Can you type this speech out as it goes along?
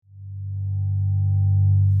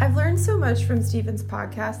I've learned so much from Stephen's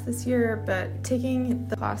podcast this year, but taking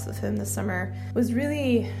the class with him this summer was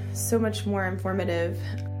really so much more informative.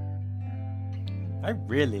 I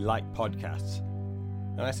really like podcasts,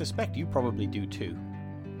 and I suspect you probably do too.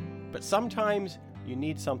 But sometimes you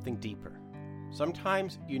need something deeper.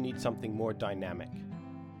 Sometimes you need something more dynamic.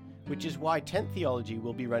 Which is why 10th Theology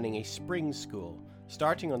will be running a spring school,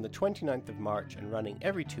 starting on the 29th of March and running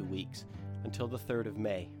every 2 weeks until the 3rd of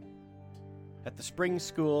May. At the spring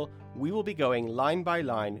school, we will be going line by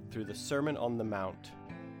line through the Sermon on the Mount.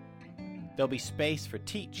 There'll be space for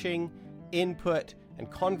teaching, input, and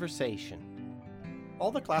conversation.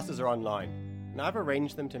 All the classes are online, and I've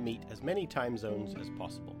arranged them to meet as many time zones as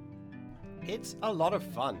possible. It's a lot of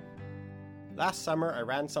fun. Last summer, I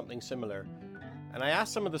ran something similar, and I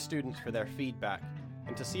asked some of the students for their feedback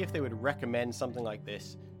and to see if they would recommend something like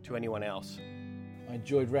this to anyone else. I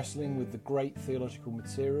enjoyed wrestling with the great theological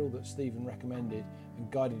material that Stephen recommended and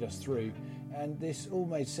guided us through, and this all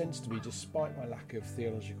made sense to me despite my lack of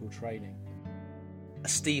theological training. A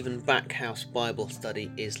Stephen Backhouse Bible study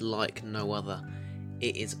is like no other.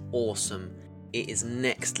 It is awesome. It is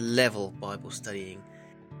next level Bible studying.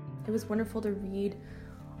 It was wonderful to read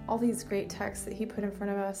all these great texts that he put in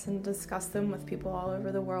front of us and discuss them with people all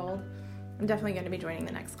over the world. I'm definitely going to be joining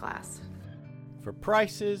the next class. For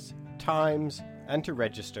prices, times, and to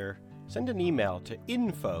register, send an email to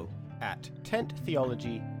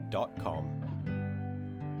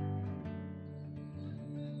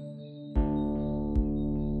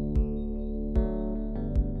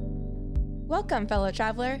Welcome, fellow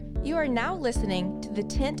traveler. You are now listening to the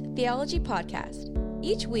Tent Theology Podcast.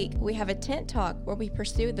 Each week, we have a tent talk where we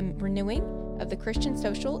pursue the renewing of the Christian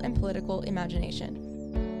social and political imagination.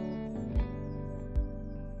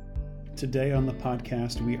 Today on the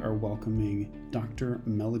podcast, we are welcoming Dr.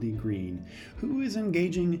 Melody Green, who is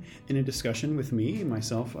engaging in a discussion with me,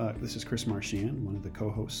 myself. This is Chris Marchand, one of the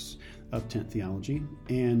co-hosts of Tent Theology,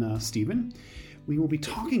 and Stephen. We will be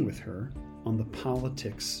talking with her on the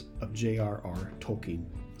politics of J.R.R. Tolkien.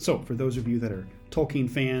 So, for those of you that are Tolkien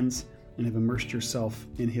fans and have immersed yourself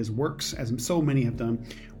in his works, as so many have done,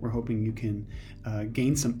 we're hoping you can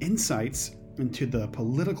gain some insights into the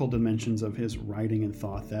political dimensions of his writing and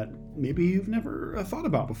thought that maybe you've never thought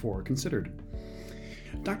about before or considered.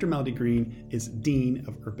 Dr. Melody Green is Dean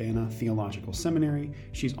of Urbana Theological Seminary.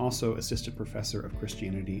 She's also Assistant Professor of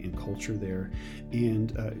Christianity and Culture there.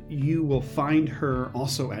 And you will find her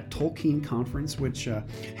also at Tolkien Conference, which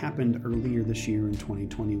happened earlier this year in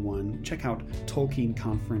 2021. Check out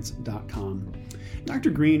tolkienconference.com. Dr.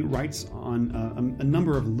 Green writes on a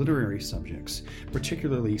number of literary subjects,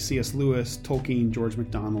 particularly C.S. Lewis, Tolkien, George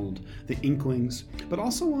MacDonald, the Inklings, but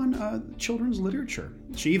also on children's literature.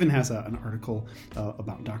 She even has an article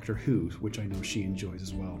about Doctor Who, which I know she enjoys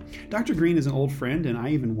as well. Dr. Green is an old friend, and I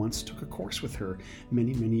even once took a course with her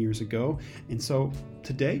many, many years ago. And so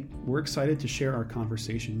today, we're excited to share our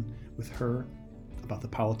conversation with her about the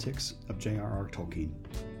politics of J.R.R. Tolkien.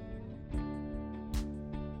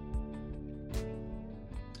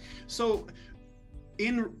 So,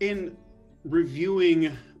 in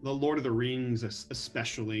reviewing The Lord of the Rings,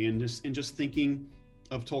 especially, and just thinking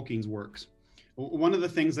of Tolkien's works, one of the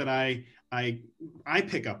things that I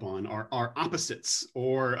pick up on are opposites,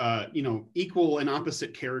 or equal and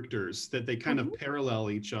opposite characters, that they kind of parallel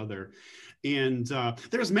each other. And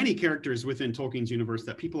there's many characters within Tolkien's universe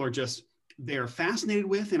that people are they're fascinated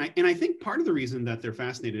with, and I think part of the reason that they're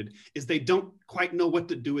fascinated is they don't quite know what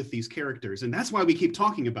to do with these characters, and that's why we keep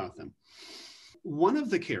talking about them. One of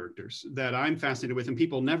the characters that I'm fascinated with and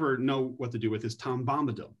people never know what to do with is Tom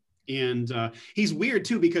Bombadil. And he's weird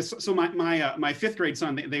too, because my fifth grade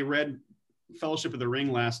son, they read Fellowship of the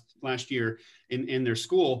Ring last year in their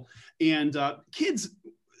school, and kids,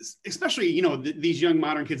 especially these young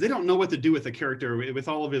modern kids, they don't know what to do with the character with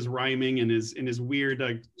all of his rhyming and his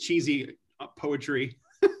weird cheesy poetry.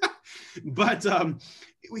 But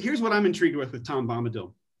here's what I'm intrigued with Tom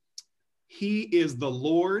Bombadil. He is the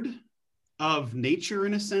Lord of nature,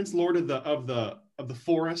 in a sense, Lord of the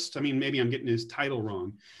forest. I mean, maybe I'm getting his title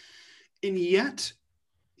wrong. And yet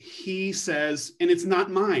he says, and it's not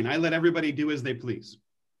mine. I let everybody do as they please.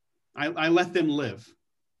 I let them live.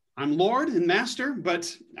 I'm Lord and Master,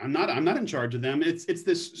 but I'm not in charge of them. It's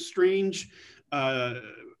this strange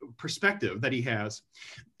perspective that he has.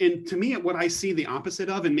 And to me, what I see the opposite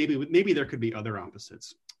of, and maybe there could be other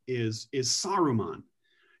opposites, is Saruman,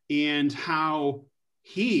 and how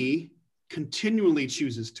he continually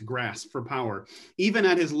chooses to grasp for power. Even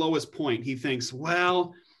at his lowest point, he thinks,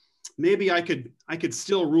 well, maybe I could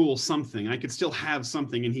still rule something. I could still have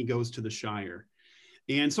something, and he goes to the Shire.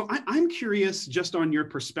 And so I'm curious just on your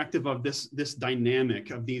perspective of this dynamic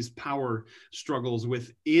of these power struggles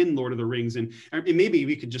within Lord of the Rings. And maybe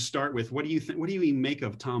we could just start with, what do you think? What do you make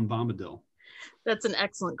of Tom Bombadil? That's an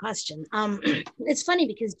excellent question. It's funny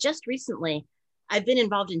because just recently I've been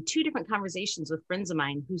involved in 2 different conversations with friends of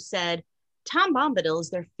mine who said Tom Bombadil is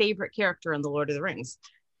their favorite character in The Lord of the Rings.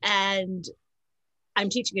 And I'm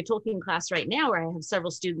teaching a Tolkien class right now where I have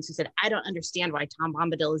several students who said, I don't understand why Tom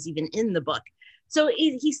Bombadil is even in the book. So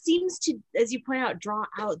he seems to, as you point out, draw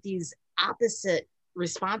out these opposite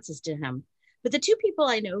responses to him. But the 2 people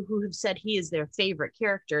I know who have said he is their favorite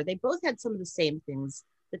character, they both had some of the same things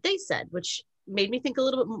that they said, which made me think a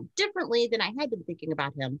little bit differently than I had been thinking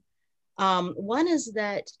about him. One is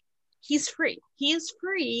that he's free. He is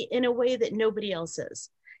free in a way that nobody else is.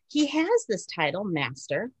 He has this title,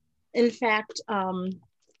 Master. In fact,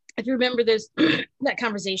 if you remember, there's that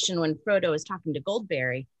conversation when Frodo is talking to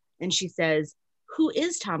Goldberry, and she says, who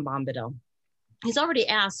is Tom Bombadil? He's already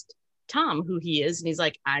asked Tom who he is, and he's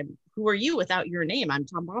like, who are you without your name? I'm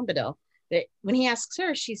Tom Bombadil. But when he asks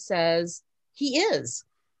her, she says, he is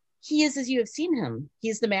as you have seen him.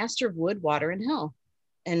 He's the master of wood, water, and hill.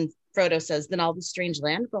 And Frodo says, then all the strange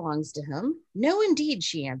land belongs to him? No, indeed,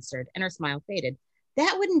 she answered, and her smile faded.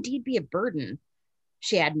 That would indeed be a burden.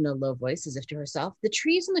 She added in a low voice, as if to herself, the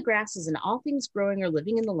trees and the grasses and all things growing or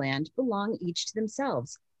living in the land belong each to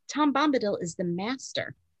themselves. Tom Bombadil is the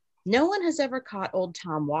master. No one has ever caught old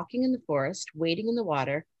Tom walking in the forest, wading in the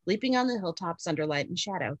water, leaping on the hilltops under light and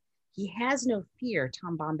shadow. He has no fear.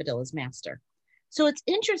 Tom Bombadil is master. So it's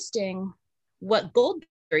interesting what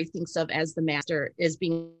Goldberry thinks of as the master, as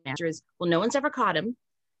being master, is, well, no one's ever caught him.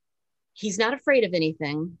 He's not afraid of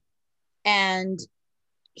anything. And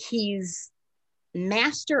he's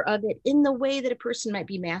master of it in the way that a person might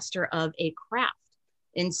be master of a craft,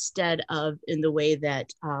 instead of in the way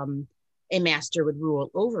that a master would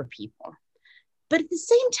rule over people. But at the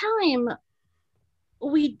same time,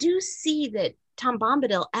 we do see that Tom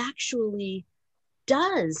Bombadil actually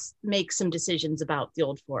does make some decisions about the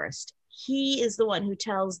Old Forest. He is the one who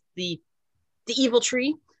tells the evil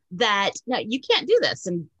tree that, no, you can't do this,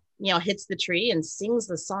 and hits the tree and sings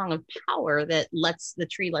the song of power that lets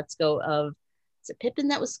go of, is it Pippin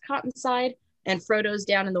that was caught inside? And Frodo's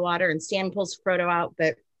down in the water, and Sam pulls Frodo out,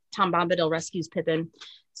 but Tom Bombadil rescues Pippin.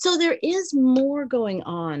 So there is more going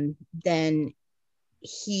on than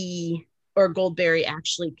he or Goldberry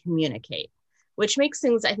actually communicate, which makes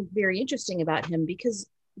things, I think, very interesting about him, because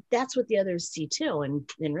that's what the others see too in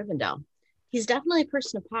Rivendell. He's definitely a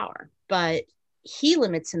person of power, but he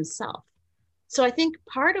limits himself. So I think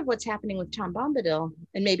part of what's happening with Tom Bombadil,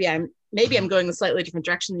 and maybe I'm going a slightly different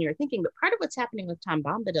direction than you're thinking, but part of what's happening with Tom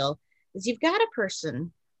Bombadil is you've got a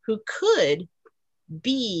person who could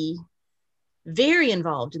be very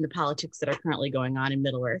involved in the politics that are currently going on in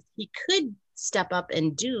Middle-earth. He could step up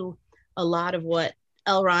and do a lot of what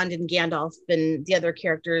Elrond and Gandalf and the other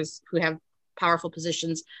characters who have powerful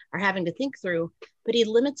positions are having to think through, but he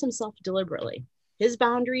limits himself deliberately. His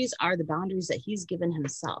boundaries are the boundaries that he's given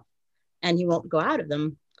himself, and he won't go out of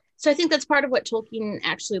them. So I think that's part of what Tolkien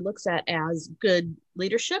actually looks at as good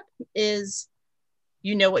leadership is,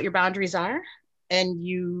 what your boundaries are, and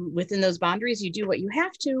you, within those boundaries, you do what you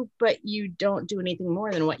have to, but you don't do anything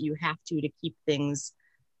more than what you have to keep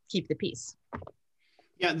the peace.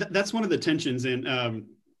 Yeah, that's one of the tensions in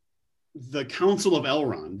the Council of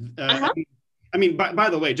Elrond. I mean, by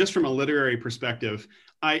the way, just from a literary perspective,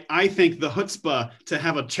 I think the chutzpah to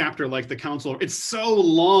have a chapter like the Council, it's so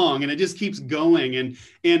long and it just keeps going. And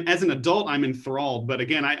as an adult, I'm enthralled. But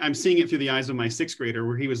again, I'm seeing it through the eyes of my 6th grader,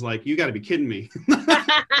 where he was like, you got to be kidding me.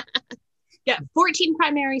 Yeah, 14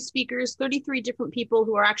 primary speakers, 33 different people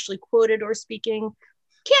who are actually quoted or speaking.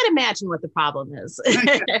 Can't imagine what the problem is.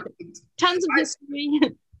 Tons of history.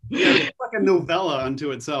 Yeah, it's like a novella unto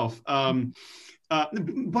itself.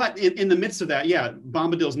 But in the midst of that,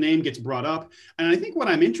 Bombadil's name gets brought up. And I think what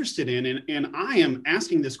I'm interested in, and I am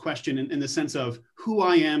asking this question in the sense of who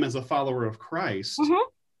I am as a follower of Christ,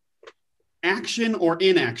 action or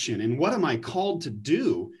inaction, and what am I called to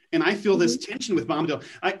do? And I feel this tension with Bombadil.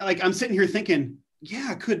 I'm sitting here thinking,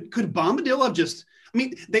 could Bombadil have just,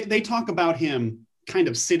 they talk about him kind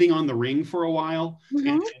of sitting on the ring for a while,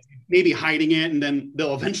 and maybe hiding it, and then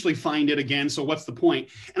they'll eventually find it again. So what's the point?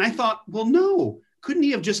 And I thought, well, no, couldn't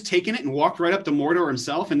he have just taken it and walked right up to Mordor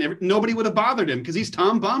himself, and nobody would have bothered him because he's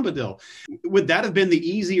Tom Bombadil? Would that have been the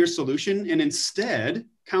easier solution? And instead,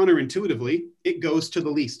 counterintuitively, it goes to the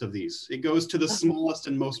least of these. It goes to the smallest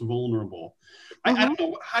and most vulnerable. I don't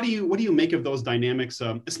know. What do you make of those dynamics,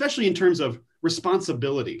 especially in terms of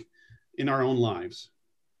responsibility in our own lives?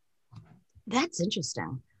 That's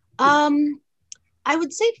interesting. I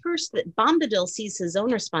would say first that Bombadil sees his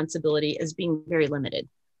own responsibility as being very limited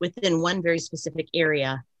within one very specific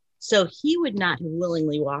area. So he would not have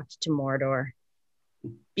willingly walked to Mordor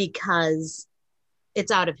because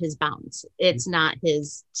it's out of his bounds. It's not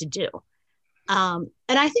his to do. And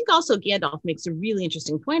I think also Gandalf makes a really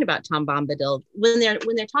interesting point about Tom Bombadil when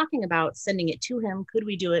they're talking about sending it to him. Could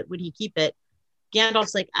we do it? Would he keep it?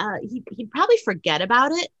 Gandalf's like, he'd probably forget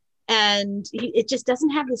about it, and it just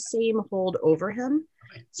doesn't have the same hold over him.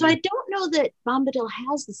 So I don't know that Bombadil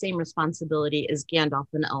has the same responsibility as Gandalf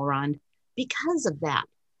and Elrond because of that.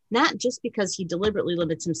 Not just because he deliberately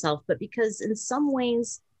limits himself, but because in some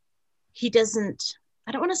ways he doesn't,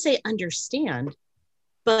 I don't want to say understand,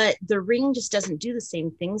 but the ring just doesn't do the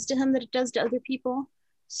same things to him that it does to other people.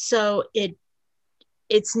 So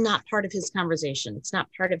it's not part of his conversation. It's not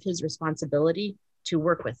part of his responsibility to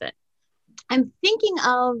work with it. I'm thinking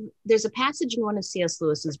of, there's a passage in one of C.S.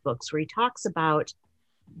 Lewis's books where he talks about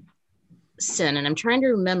sin, and I'm trying to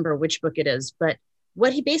remember which book it is, but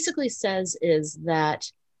what he basically says is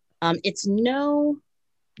that it's no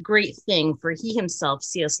great thing for he himself,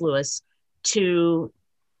 C.S. Lewis, to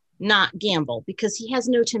not gamble because he has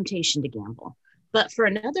no temptation to gamble. But for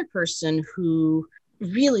another person who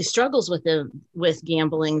really struggles with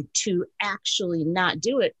gambling to actually not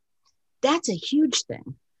do it, that's a huge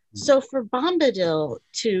thing. So for Bombadil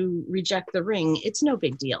to reject the ring, it's no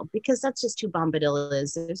big deal because that's just who Bombadil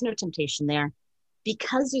is. There's no temptation there.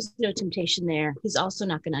 Because there's no temptation there, he's also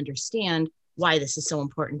not going to understand why this is so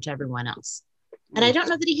important to everyone else. And I don't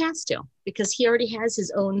know that he has to, because he already has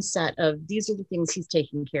his own set of, these are the things he's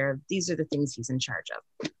taking care of. These are the things he's in charge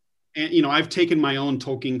of. And, I've taken my own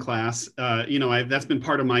Tolkien class, that's been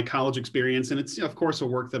part of my college experience. And it's, of course, a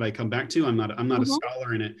work that I come back to. I'm not a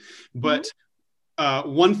scholar in it, but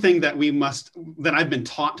one thing that I've been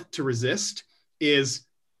taught to resist is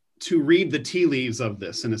to read the tea leaves of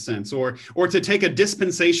this, in a sense, or to take a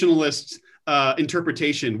dispensationalist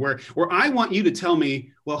interpretation where I want you to tell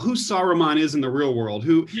me, well, who Saruman is in the real world,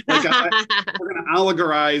 who we're going to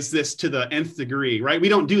allegorize this to the nth degree, right? We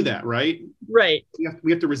don't do that, right? Right.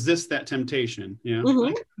 We have to resist that temptation. Yeah.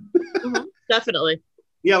 Definitely.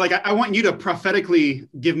 Yeah. Like I want you to prophetically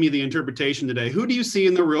give me the interpretation today. Who do you see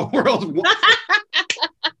in the real world?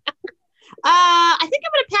 I think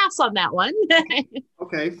I'm going to pass on that one.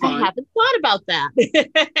 Okay, fine. I haven't thought about that.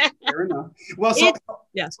 Fair enough. Well, so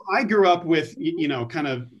I grew up with, kind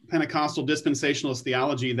of Pentecostal dispensationalist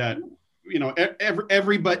theology that,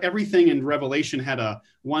 everything in Revelation had a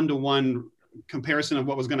one-to-one comparison of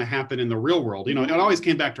what was going to happen in the real world. It always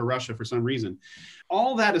came back to Russia for some reason.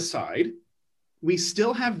 All that aside, we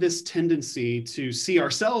still have this tendency to see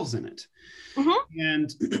ourselves in it.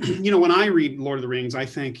 And, when I read Lord of the Rings, I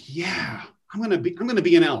think, yeah, I'm going to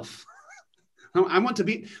be an elf. I want to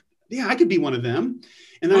be, I could be one of them.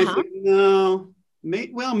 And then I think, no,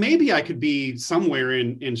 maybe I could be somewhere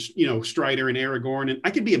in Strider and Aragorn, and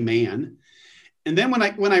I could be a man. And then when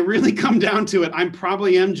I really come down to it, I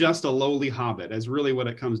probably am just a lowly hobbit, as really what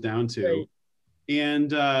it comes down to. Right.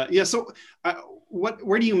 And so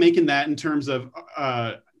where do you make in that in terms of,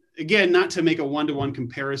 again, not to make a one-to-one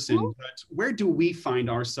comparison, but where do we find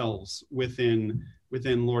ourselves within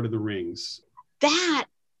Lord of the Rings? That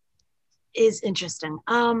is interesting.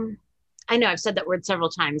 I know I've said that word several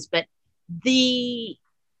times, but the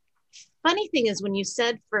funny thing is when you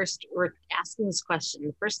said first, we're asking this question,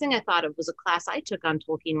 the first thing I thought of was a class I took on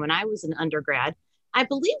Tolkien when I was an undergrad. I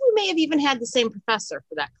believe we may have even had the same professor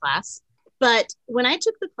for that class. But when I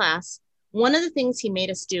took the class, one of the things he made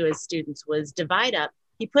us do as students was divide up.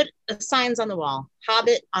 He put signs on the wall,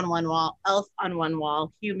 Hobbit on one wall, elf on one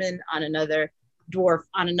wall, human on another, dwarf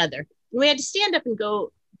on another. And we had to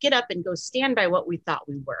get up and go stand by what we thought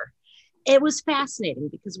we were. It was fascinating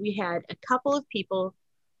because we had a couple of people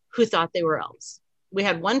who thought they were elves. We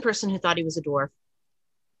had one person who thought he was a dwarf,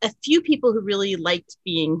 a few people who really liked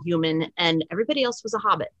being human, and everybody else was a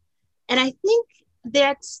hobbit. And I think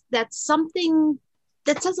that's something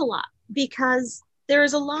that says a lot, because there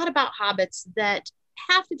is a lot about hobbits that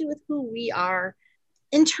have to do with who we are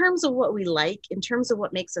in terms of what we like, in terms of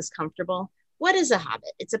what makes us comfortable. What is a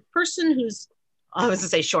hobbit? It's a person who's, I was going to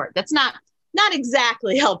say short. That's not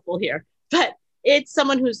exactly helpful here, but it's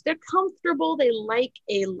someone they're comfortable. They like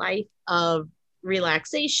a life of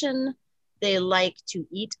relaxation. They like to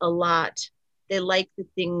eat a lot. They like the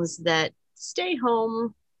things that stay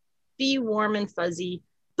home, be warm and fuzzy,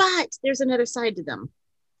 but there's another side to them.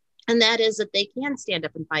 And that is that they can stand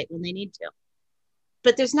up and fight when they need to.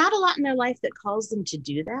 But there's not a lot in their life that calls them to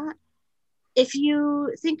do that. If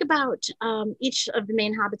you think about each of the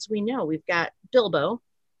main hobbits we know, we've got Bilbo.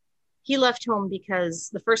 He left home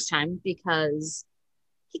the first time because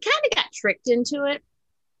he kind of got tricked into it.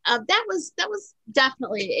 That was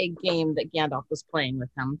definitely a game that Gandalf was playing with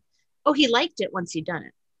him. Oh, he liked it once he'd done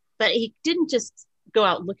it, but he didn't just go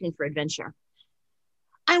out looking for adventure.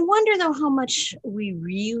 I wonder though how much we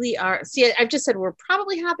really are. See, I've just said we're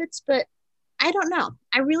probably hobbits, but I don't know.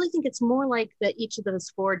 I really think it's more like that each of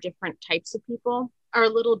those 4 different types of people are a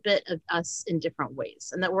little bit of us in different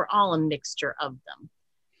ways, and that we're all a mixture of them.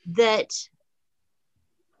 That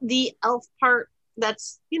the elf part,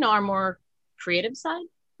 that's, our more creative side.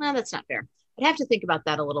 Well, that's not fair. I'd have to think about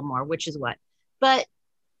that a little more, which is what. But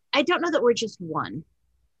I don't know that we're just one.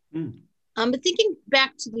 But thinking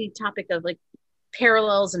back to the topic of like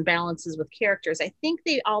parallels and balances with characters, I think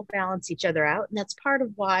they all balance each other out. And that's part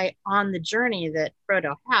of why on the journey that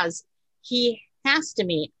Frodo has, he has to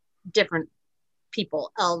meet different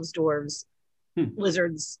people, elves, dwarves,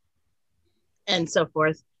 wizards, and so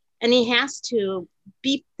forth. And he has to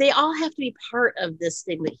be, they all have to be part of this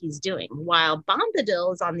thing that he's doing. While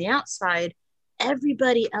Bombadil is on the outside,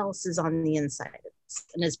 everybody else is on the inside of this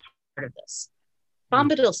and is part of this.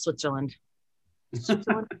 Bombadil, Switzerland.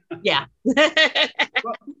 Yeah.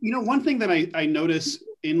 Well, one thing that I notice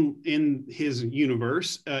in his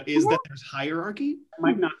universe is that there's hierarchy. It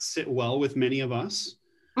might not sit well with many of us.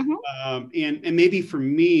 And maybe for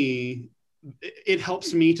me, it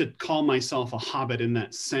helps me to call myself a hobbit in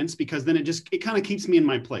that sense, because then it kind of keeps me in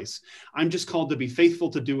my place. I'm just called to be faithful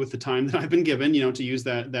to do with the time that I've been given, to use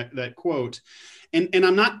that quote. And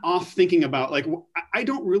I'm not off thinking about, like, I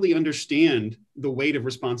don't really understand the weight of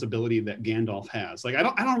responsibility that Gandalf has. Like, I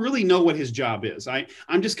don't really know what his job is.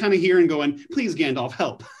 I'm just kind of here and going, please, Gandalf,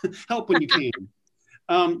 help. Help when you can.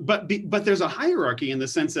 But there's a hierarchy in the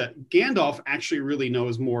sense that Gandalf actually really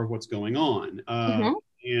knows more of what's going on.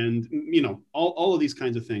 And, all of these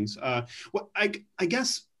kinds of things. I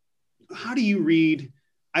guess, how do you read,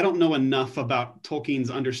 I don't know enough about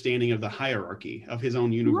Tolkien's understanding of the hierarchy of his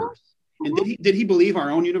own universe. And did he believe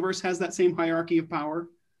our own universe has that same hierarchy of power?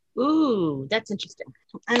 Ooh, that's interesting.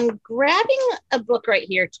 I'm grabbing a book right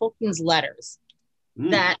here, Tolkien's Letters,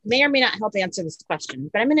 that may or may not help answer this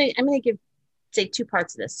question. But I'm gonna say 2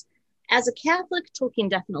 parts of this. As a Catholic, Tolkien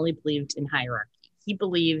definitely believed in hierarchy. He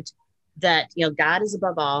believed that God is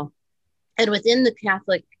above all, and within the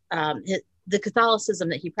Catholic, the Catholicism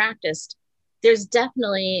that he practiced, there's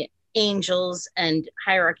definitely angels and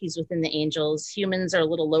hierarchies within the angels. Humans are a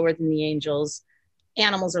little lower than the angels.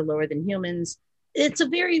 Animals are lower than humans. It's a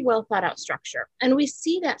very well thought out structure. And we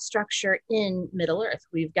see that structure in Middle Earth.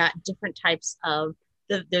 We've got different types of,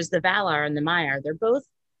 there's the Valar and the Maiar. They're both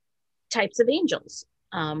types of angels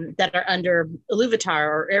that are under Iluvatar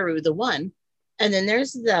or Eru, the One. And then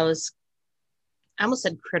there's those, I almost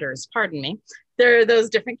said critters, pardon me. There are those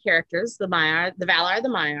different characters, the Maiar, the Valar, the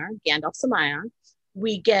Maiar, Gandalf's the Maiar.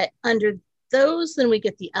 We get under those, then we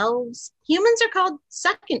get the elves. Humans are called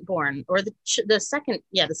second-born, or the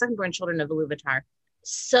second-born children of Iluvatar.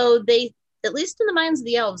 So they, at least in the minds of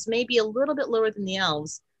the elves, may be a little bit lower than the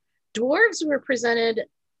elves. Dwarves were presented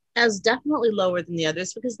as definitely lower than the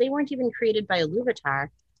others because they weren't even created by Iluvatar.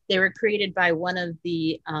 They were created by one of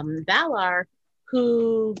the Valar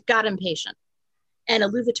who got impatient. And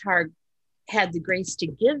Iluvatar had the grace to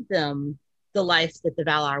give them the life that the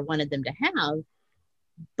Valar wanted them to have,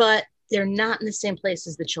 but they're not in the same place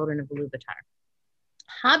as the children of Iluvatar.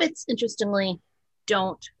 Hobbits, interestingly,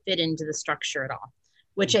 don't fit into the structure at all,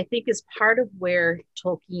 which I think is part of where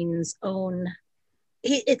Tolkien's own,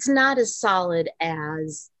 it's not as solid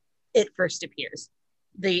as it first appears,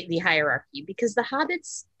 the hierarchy, because the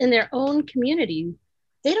hobbits in their own community,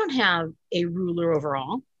 they don't have a ruler over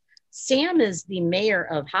all. Sam is the mayor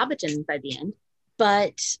of Hobbiton by the end,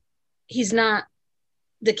 but he's not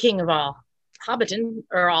the king of all Hobbiton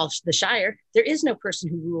or all the Shire. There is no person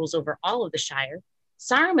who rules over all of the Shire.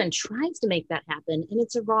 Saruman tries to make that happen, and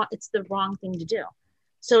it's the wrong thing to do.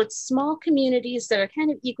 So it's small communities that are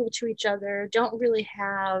kind of equal to each other, don't really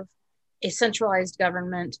have a centralized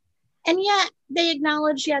government. And yet they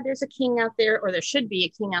acknowledge, there's a king out there, or there should be a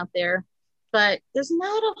king out there, but there's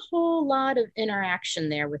not a whole lot of interaction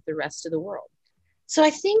there with the rest of the world. So I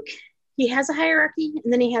think he has a hierarchy,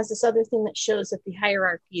 and then he has this other thing that shows that the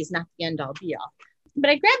hierarchy is not the end all be all. But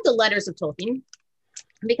I grabbed the letters of Tolkien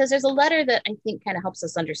because there's a letter that I think kind of helps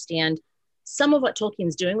us understand some of what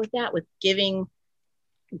Tolkien's doing with that, with giving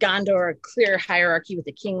Gondor a clear hierarchy with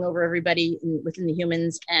a king over everybody within the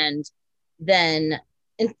humans. And then,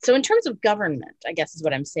 so in terms of government, I guess is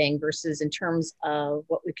what I'm saying, versus in terms of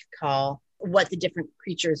what we could call what the different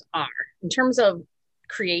creatures are. In terms of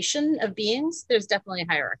creation of beings, there's definitely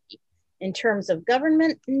a hierarchy. In terms of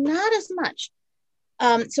government, not as much.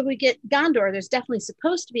 So we get Gondor. There's definitely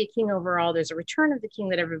supposed to be a king overall. There's a return of the king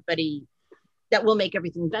that will make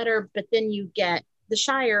everything better. But then you get the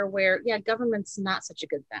Shire where, government's not such a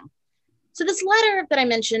good thing. So this letter that I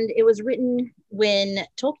mentioned, it was written when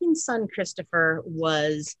Tolkien's son Christopher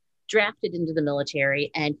was drafted into the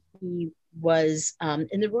military, and he was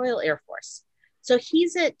in the Royal Air Force. So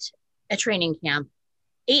he's at a training camp,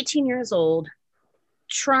 18 years old,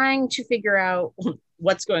 trying to figure out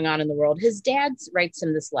what's going on in the world. His dad writes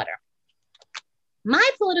him this letter. My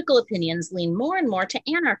political opinions lean more and more to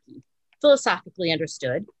anarchy, philosophically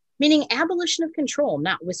understood, meaning abolition of control,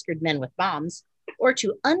 not whiskered men with bombs, or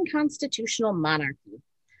to unconstitutional monarchy.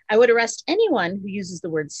 I would arrest anyone who uses the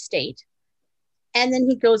word state. And then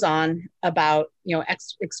he goes on about,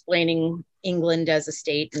 explaining England as a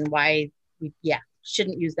state and why we,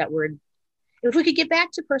 shouldn't use that word. If we could get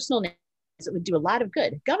back to personal names, it would do a lot of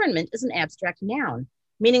good. Government is an abstract noun,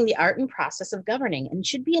 meaning the art and process of governing, and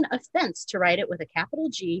should be an offense to write it with a capital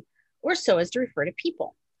G or so as to refer to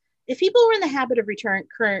people. If people were in the habit of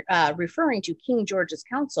referring to King George's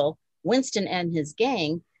council, Winston and his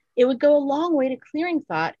gang, it would go a long way to clearing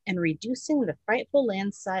thought and reducing the frightful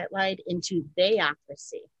landslide into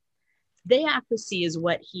theocracy. Theocracy is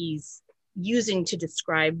what he's using to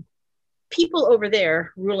describe people over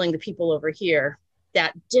there ruling the people over here,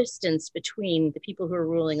 that distance between the people who are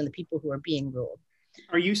ruling and the people who are being ruled.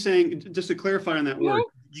 Are you saying, just to clarify on that word,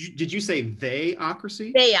 did you say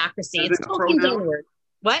theocracy? Theocracy. It's a Tolkien's own word.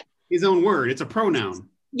 What? His own word. It's a pronoun.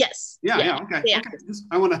 Yes. Yeah. Okay.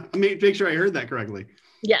 I want to make sure I heard that correctly.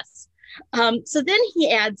 Yes. So then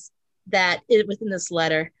he adds that within this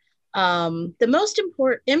letter, the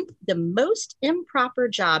most improper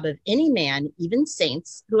job of any man, even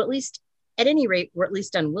saints, who at any rate were at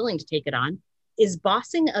least unwilling to take it on, is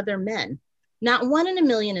bossing other men. Not one in a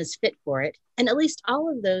million is fit for it, and at least all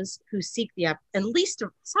of those who seek least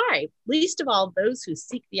of all those who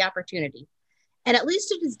seek the opportunity. And at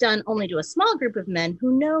least it is done only to a small group of men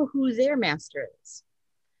who know who their master is.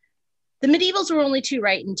 The medievals were only too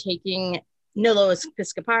right in taking nolo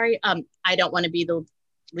episcopari, I don't want to be the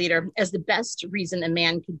leader, as the best reason a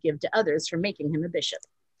man could give to others for making him a bishop.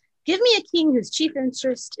 Give me a king whose chief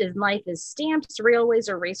interest in life is stamps, railways,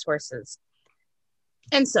 or racehorses,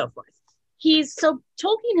 and so forth.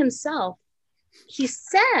 Tolkien himself, he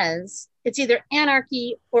says it's either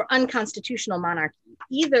anarchy or unconstitutional monarchy,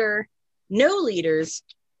 either no leaders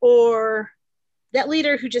or that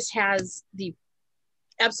leader who just has the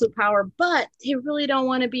absolute power, but they really don't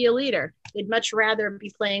want to be a leader. They'd much rather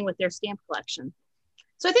be playing with their stamp collection.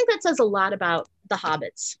 So I think that says a lot about the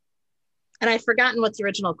hobbits. And I've forgotten what the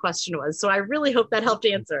original question was, so I really hope that helped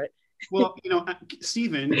answer it. Well,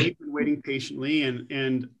 Stephen, you've been waiting patiently,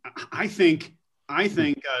 and I think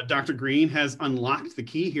Dr. Green has unlocked the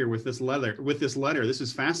key here with this letter. This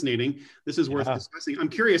is fascinating. This is worth discussing. I'm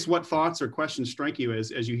curious what thoughts or questions strike you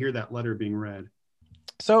as you hear that letter being read.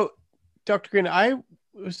 So, Dr. Green, I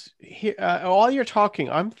was here while you're talking.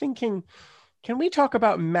 I'm thinking, can we talk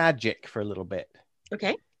about magic for a little bit?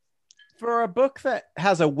 Okay. For a book that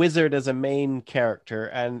has a wizard as a main character,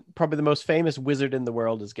 and probably the most famous wizard in the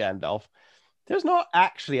world is Gandalf, there's not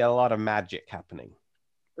actually a lot of magic happening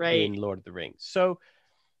in Lord of the Rings. So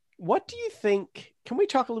what do you think? Can we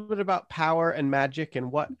talk a little bit about power and magic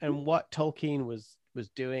and what Tolkien was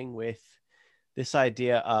doing with this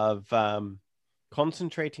idea of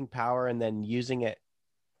concentrating power and then using it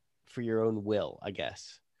for your own will, I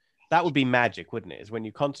guess? That would be magic, wouldn't it? Is when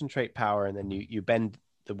you concentrate power and then you bend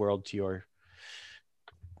the world to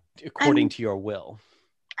according to your will.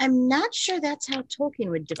 I'm not sure that's how Tolkien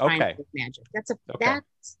would define magic. That's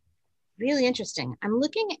really interesting. I'm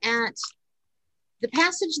looking at the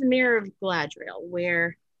passage, The Mirror of Galadriel,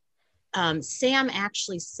 where Sam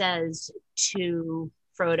actually says to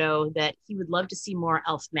Frodo that he would love to see more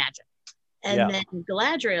elf magic. And then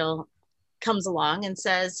Galadriel comes along and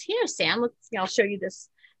says, here, Sam, I'll show you this.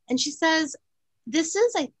 And she says, this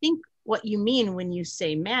is, I think, what you mean when you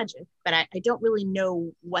say magic, but I don't really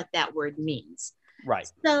know what that word means.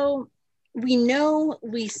 Right. So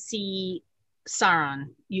we see Sauron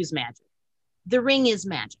use magic. The ring is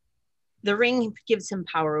magic. The ring gives him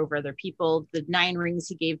power over other people. The 9 rings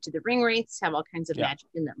he gave to the ring wraiths have all kinds of magic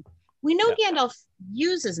in them. We know Gandalf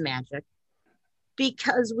uses magic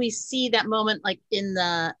because we see that moment like in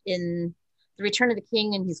the Return of the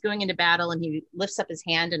King, and he's going into battle and he lifts up his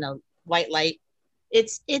hand in a white light.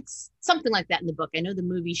 It's something like that in the book. I know the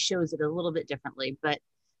movie shows it a little bit differently, but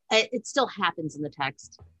it still happens in the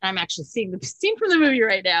text. I'm actually seeing the scene from the movie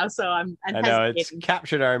right now, so I'm I know it's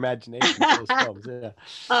captured our imagination. Those films,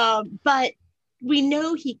 but we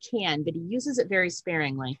know he can, but he uses it very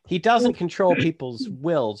sparingly. He doesn't control people's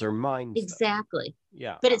wills or minds. though. Exactly.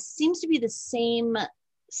 Yeah. But it seems to be the same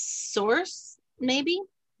source, maybe,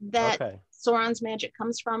 that Okay. Sauron's magic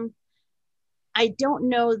comes from. I don't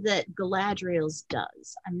know that Galadriel's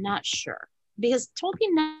does. I'm not sure. Because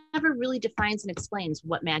Tolkien never really defines and explains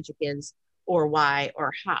what magic is or why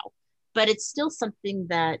or how. But it's still something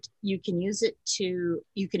that you can use it to,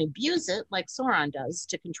 you can abuse it like Sauron does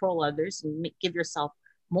to control others and give yourself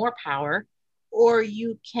more power, or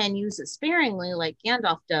you can use it sparingly like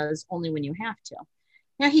Gandalf does only when you have to.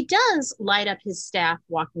 Now he does light up his staff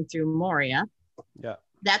walking through Moria. Yeah.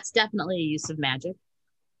 That's definitely a use of magic.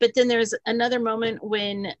 But then there's another moment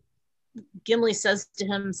when Gimli says to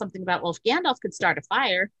him something about, well, if Gandalf could start a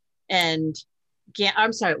fire, and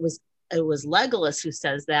I'm sorry, it was Legolas who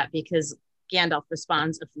says that, because Gandalf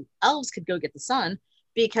responds, if elves could go get the sun,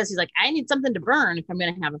 because he's like, I need something to burn if I'm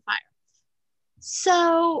going to have a fire.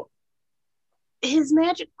 So his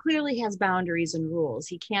magic clearly has boundaries and rules.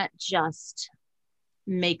 He can't just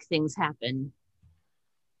make things happen.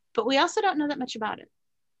 But we also don't know that much about it.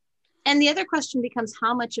 And the other question becomes,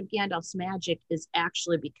 how much of Gandalf's magic is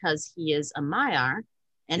actually because he is a Maiar,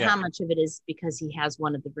 and how much of it is because he has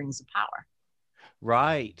one of the rings of power?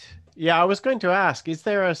 Right. Yeah, I was going to ask, is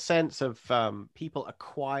there a sense of people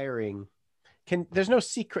acquiring... There's no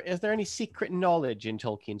secret... Is there any secret knowledge in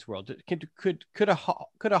Tolkien's world? Could a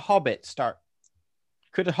hobbit start...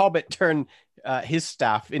 Could a hobbit turn his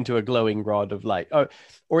staff into a glowing rod of light?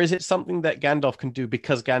 Or is it something that Gandalf can do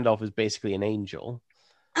because Gandalf is basically an angel?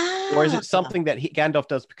 Or is it something that Gandalf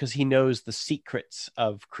does because he knows the secrets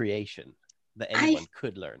of creation that anyone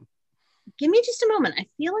could learn? Give me just a moment. I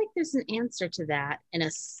feel like there's an answer to that, and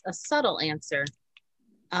a subtle answer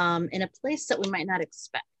in a place that we might not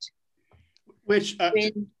expect. Which,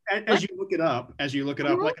 as you look it up,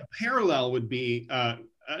 like a parallel would be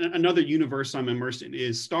another universe I'm immersed in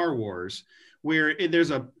is Star Wars, where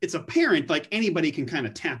it's apparent like anybody can kind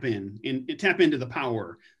of tap into the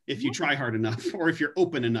power if you try hard enough, or if you're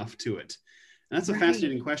open enough to it. And that's a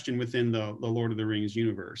fascinating question within the Lord of the Rings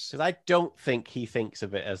universe. Because I don't think he thinks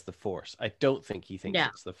of it as the Force. I don't think he thinks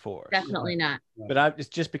it's the Force. Definitely not. But it's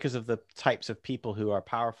just because of the types of people who are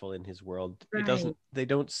powerful in his world. Right. They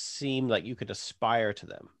don't seem like you could aspire to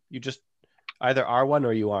them. You just either are one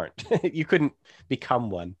or you aren't. You couldn't become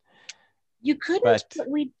one. You couldn't, but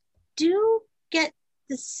we do get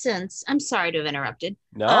the sense, I'm sorry to have interrupted.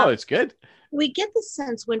 No, it's good. We get the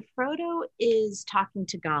sense when Frodo is talking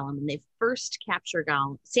to Gollum and they first capture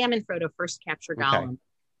Gollum, Sam and Frodo first capture Gollum.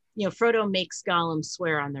 You know, Frodo makes Gollum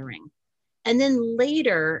swear on the ring. And then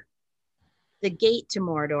later, the gate to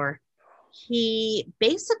Mordor, he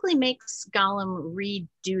basically makes Gollum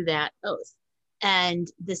redo that oath.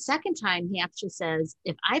 And the second time he actually says,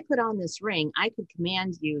 if I put on this ring, I could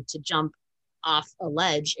command you to jump off a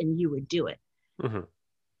ledge and you would do it. Mm-hmm.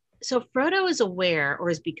 So Frodo is aware,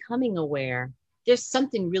 or is becoming aware, there's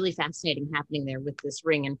something really fascinating happening there with this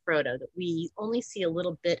ring and Frodo that we only see a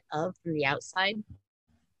little bit of from the outside.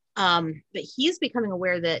 But he's becoming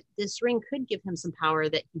aware that this ring could give him some power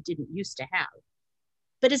that he didn't used to have.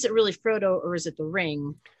 But is it really Frodo, or is it the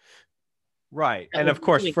ring? Right. And of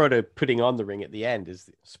course, Frodo putting on the ring at the end is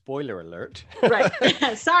the spoiler alert. Right.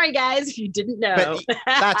 Sorry, guys, if you didn't know. But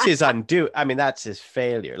that's his undo. I mean, that's his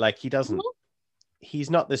failure. Like, he doesn't,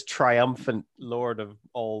 he's not this triumphant lord of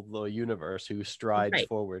all the universe who strides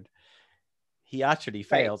forward. He actually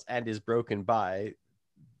fails and is broken by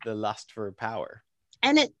the lust for power.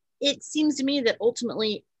 And it seems to me that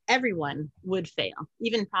ultimately everyone would fail,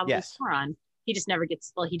 even probably Sauron. He just never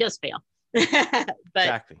gets, well, he does fail. But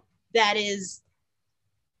exactly. That is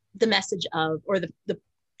the message of, or the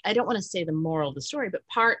I don't want to say the moral of the story, but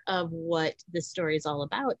part of what this story is all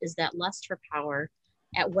about is that lust for power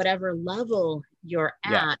at whatever level you're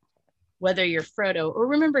at, whether you're Frodo or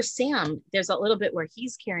remember Sam, there's a little bit where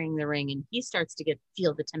he's carrying the ring and he starts to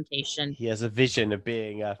feel the temptation. He has a vision of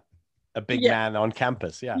being a big man on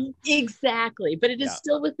campus. Yeah, exactly. But it is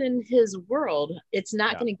still within his world. It's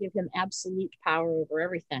not going to give him absolute power over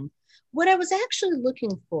everything. What I was actually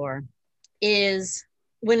looking for is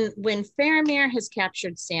when Faramir has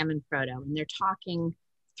captured Sam and Frodo and they're talking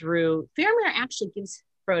through, Faramir actually gives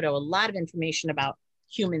Frodo a lot of information about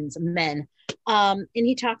humans, men. And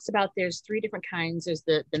he talks about there's 3 different kinds. There's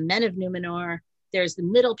the men of Numenor. There's the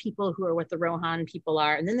middle people who are what the Rohan people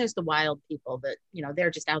are. And then there's the wild people that, you know,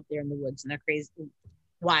 they're just out there in the woods and they're crazy.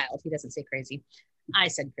 Wild. He doesn't say crazy. I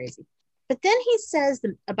said crazy. But then he says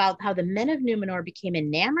about how the men of Numenor became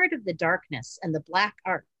enamored of the darkness and the black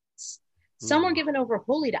arts. Some were given over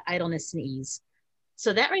wholly to idleness and ease.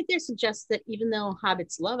 So that right there suggests that even though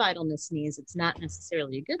hobbits love idleness and ease, it's not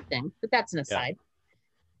necessarily a good thing, but that's an aside.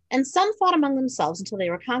 And some fought among themselves until they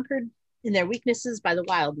were conquered in their weaknesses by the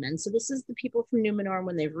wild men. So this is the people from Numenor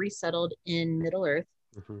when they've resettled in Middle-earth.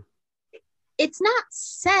 Mm-hmm. It's not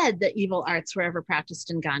said that evil arts were ever practiced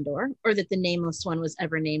in Gondor, or that the Nameless One was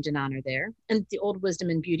ever named in honor there, and the old wisdom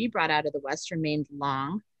and beauty brought out of the West remained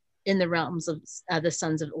long in the realms of the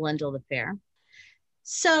sons of Elendil the Fair.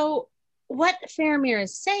 So what Faramir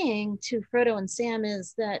is saying to Frodo and Sam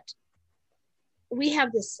is that we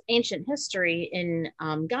have this ancient history in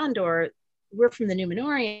Gondor. We're from the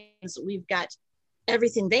Numenorians. We've got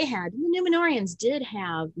everything they had. The Numenorians did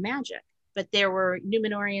have magic, but there were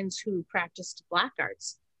Numenorians who practiced black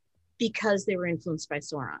arts because they were influenced by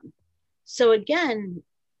Sauron. So again,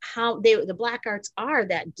 the black arts are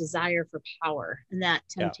that desire for power and that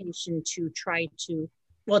temptation to try to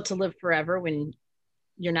live forever when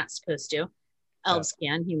you're not supposed to. Elves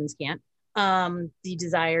can, humans can't. The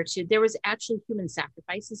desire to, there was actually human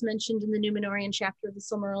sacrifices mentioned in the Numenorian chapter of the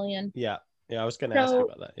Silmarillion. Yeah, I was going to ask you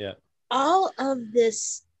about that. Yeah. All of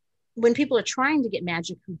this, when people are trying to get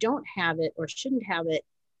magic who don't have it or shouldn't have it,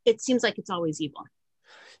 it seems like it's always evil.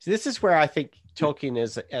 So this is where I think Tolkien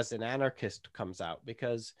as an anarchist comes out,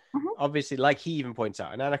 because obviously, like he even points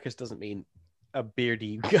out, an anarchist doesn't mean a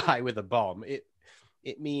beardy guy with a bomb.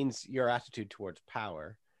 It means your attitude towards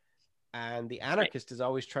power, and the anarchist is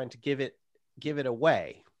always trying to give it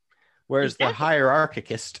away, whereas the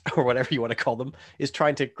hierarchist, or whatever you want to call them, is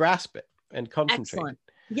trying to grasp it and concentrate. Excellent.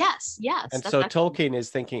 Yes. And so Tolkien is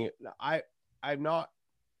thinking, I'm not.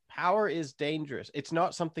 Power is dangerous. It's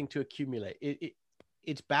not something to accumulate.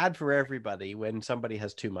 It's bad for everybody when somebody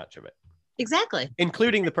has too much of it. Exactly.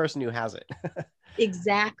 Including the person who has it.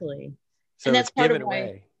 Exactly. So and that's part of why.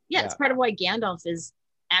 Away. Yeah, it's part of why Gandalf is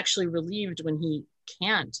actually relieved when he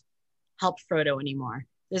can't help Frodo anymore.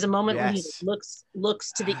 There's a moment when he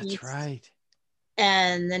looks to the east. That's right.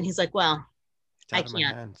 And then he's like, well, I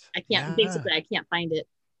can't. Basically, I can't find it.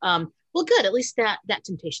 Well, good. At least that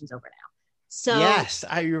temptation's over now. So yes,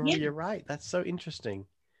 you're right. That's so interesting.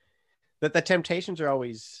 That the temptations are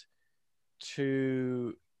always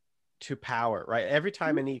to power, right? Every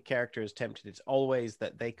time any character is tempted, it's always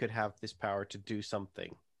that they could have this power to do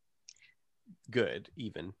something good,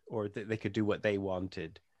 even, or that they could do what they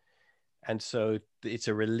wanted. And so it's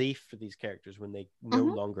a relief for these characters when they no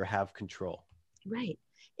longer have control. Right.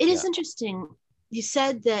 It is interesting. You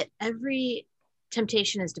said that every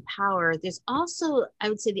temptation is to power. There's also, I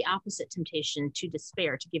would say, the opposite temptation to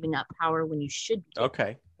despair, to giving up power when you should be.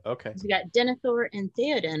 Okay. So we got Denethor and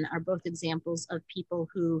Theoden are both examples of people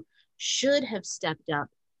who should have stepped up,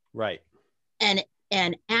 right, and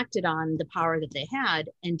acted on the power that they had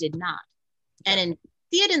and did not. And in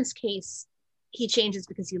Theoden's case, he changes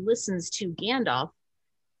because he listens to Gandalf.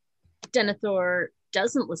 Denethor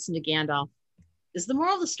doesn't listen to Gandalf. Is the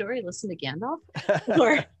moral of the story listen to Gandalf?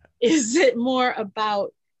 Or is it more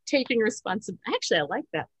about taking responsibility? Actually, I like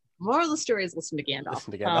that. Moral of the story is listen to Gandalf.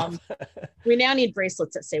 Listen to Gandalf. We now need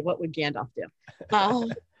bracelets that say, what would Gandalf do?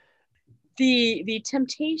 The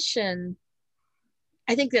temptation,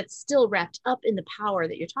 I think that's still wrapped up in the power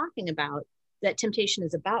that you're talking about. That temptation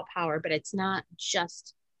is about power, but it's not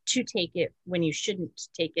just to take it when you shouldn't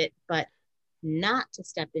take it, but not to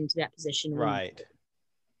step into that position. Right.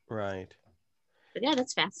 But yeah,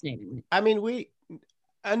 that's fascinating. I mean,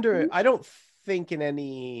 I don't think in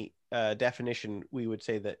any definition we would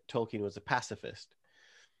say that Tolkien was a pacifist,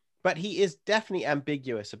 but he is definitely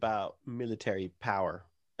ambiguous about military power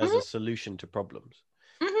as a solution to problems.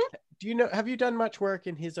 Have you done much work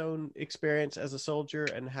in his own experience as a soldier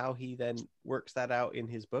and how he then works that out in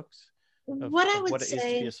his books? What I would say it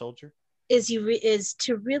is to be a soldier is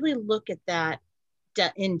to really look at that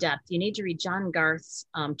in depth. You need to read John Garth's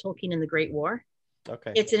Tolkien and the Great War.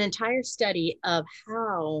 Okay. It's an entire study of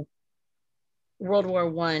how World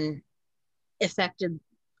War I affected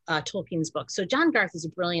Tolkien's book. So John Garth is a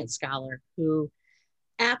brilliant scholar who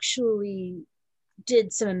actually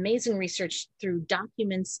did some amazing research through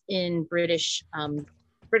documents in British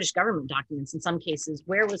government documents. In some cases,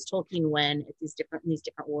 where was Tolkien when at these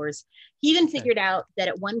different wars? He even figured out that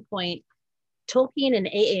at one point, Tolkien and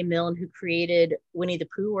A.A. Milne, who created Winnie the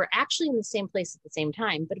Pooh, were actually in the same place at the same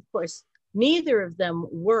time. But of course, neither of them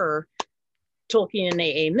were Tolkien and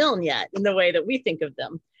A.A. Milne yet in the way that we think of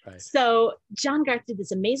them. Right. So John Garth did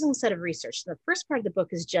this amazing set of research. The first part of the book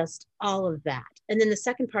is just all of that. And then the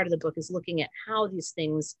second part of the book is looking at how these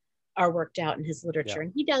things are worked out in his literature.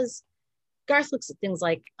 And Garth looks at things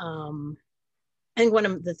like, I think one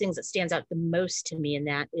of the things that stands out the most to me in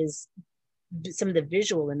that is some of the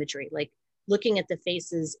visual imagery, like looking at the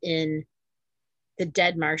faces in the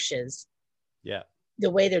dead marshes, Yeah. the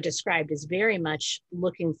way they're described is very much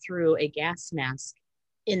looking through a gas mask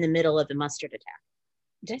in the middle of the mustard attack.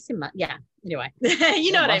 Did I say yeah, anyway.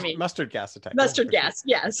 You know what I mean. Mustard gas attack. Mustard for gas, sure.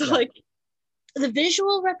 yeah. So Yeah. like the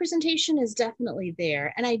visual representation is definitely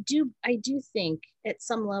there. And I do think at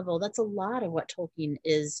some level, that's a lot of what Tolkien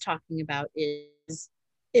is talking about is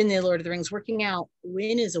in the Lord of the Rings, working out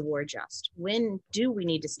when is a war just? When do we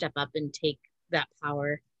need to step up and take that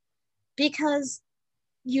power? Because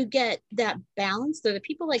you get that balance. There are the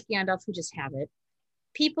people like Gandalf who just have it.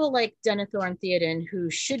 People like Denethor and Theoden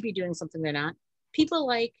who should be doing something they're not. People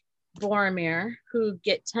like Boromir who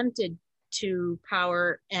get tempted to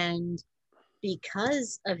power, and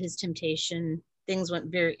because of his temptation, things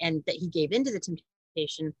went and that he gave into the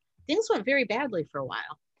temptation, things went very badly for a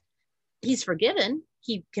while. He's forgiven.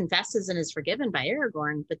 He confesses and is forgiven by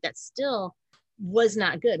Aragorn, but that still was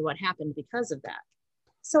not good what happened because of that.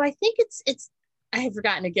 So I think it's I have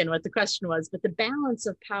forgotten again what the question was, but the balance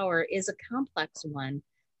of power is a complex one.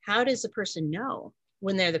 How does a person know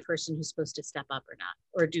when they're the person who's supposed to step up or not,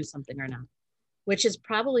 or do something or not? Which is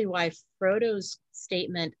probably why Frodo's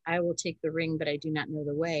statement, I will take the ring, but I do not know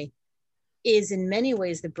the way, is in many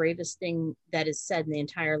ways the bravest thing that is said in the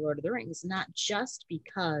entire Lord of the Rings, not just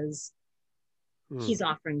because he's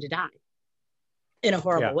offering to die in a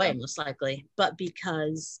horrible way, most likely, but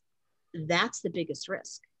because that's the biggest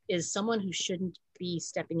risk, is someone who shouldn't be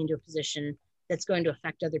stepping into a position that's going to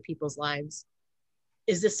affect other people's lives.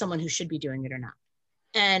 Is this someone who should be doing it or not?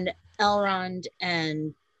 And Elrond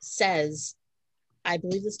says, I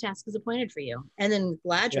believe this task is appointed for you. And then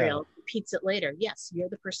Galadriel repeats it later. Yes, you're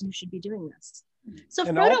the person who should be doing this. So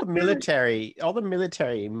and Frodo, all the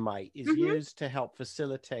military might is used to help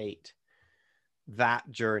facilitate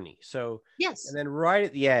that journey. So yes. And then right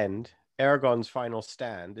at the end, Aragorn's final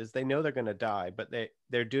stand is they know they're going to die, but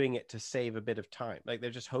they're doing it to save a bit of time. Like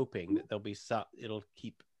they're just hoping that there'll be it'll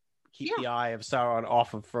keep the eye of Sauron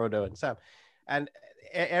off of Frodo and Sam. And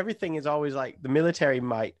everything is always like the military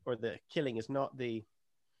might or the killing is not the.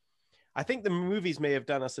 I think the movies may have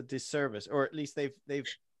done us a disservice, or at least they've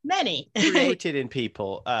many created in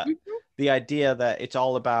people the idea that it's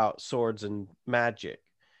all about swords and magic,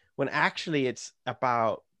 when actually it's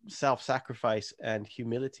about self-sacrifice and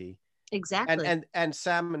humility. Exactly. And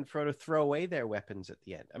Sam and Frodo throw away their weapons at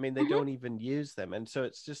the end. I mean, they don't even use them, and so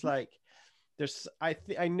it's just like there's.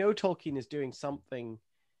 I know Tolkien is doing something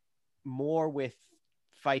more with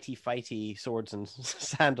fighty swords and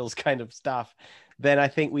sandals kind of stuff than I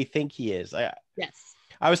think we think he is. Yes.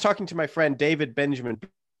 I was talking to my friend David Benjamin,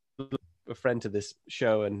 a friend to this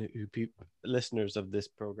show, and who listeners of this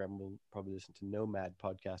program will probably listen to Nomad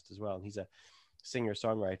podcast as well. And he's a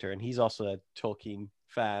singer-songwriter, and he's also a Tolkien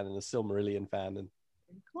fan and a Silmarillion fan. And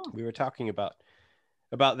cool. We were talking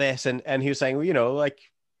about this, and he was saying, well, you know, like,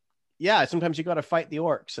 yeah, sometimes you got to fight the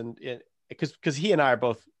orcs, and because he and I are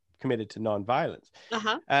both committed to non-violence.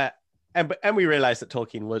 And we realized that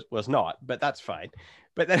Tolkien was not, but that's fine.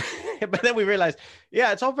 But then we realized,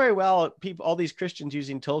 yeah, it's all very well all these Christians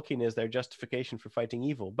using Tolkien as their justification for fighting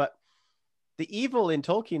evil, but the evil in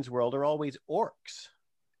Tolkien's world are always orcs.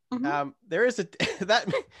 There is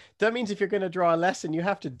that means if you're going to draw a lesson, you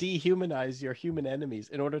have to dehumanize your human enemies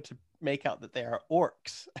in order to make out that they are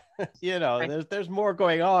orcs. You know, right. There's more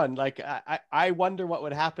going on. Like I wonder what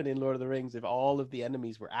would happen in Lord of the Rings if all of the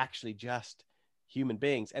enemies were actually just human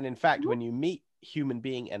beings. And in fact, when you meet human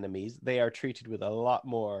being enemies, they are treated with a lot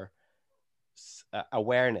more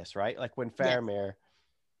awareness, right? Like when Faramir,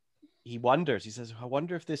 he wonders, he says, I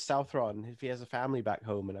wonder if this Sauron, if he has a family back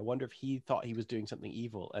home, and I wonder if he thought he was doing something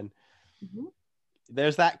evil. And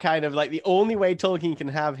there's that kind of like, the only way Tolkien can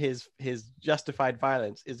have his justified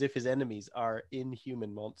violence is if his enemies are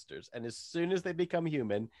inhuman monsters. And as soon as they become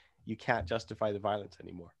human, you can't justify the violence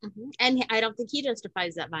anymore. And I don't think he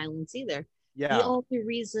justifies that violence either. Yeah. The only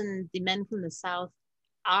reason the men from the South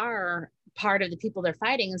are part of the people they're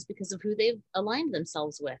fighting is because of who they've aligned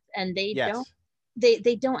themselves with. And they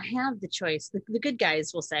don't have the choice. The good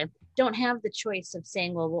guys, will say, don't have the choice of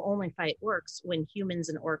saying, well, we'll only fight orcs when humans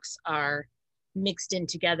and orcs are mixed in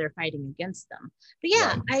together fighting against them. But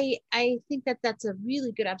yeah, right. I think that's a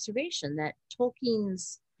really good observation, that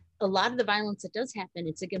Tolkien's, a lot of the violence that does happen,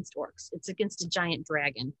 it's against orcs. It's against a giant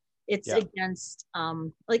dragon. It's against,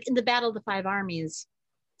 like in the Battle of the Five Armies,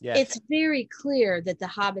 it's very clear that the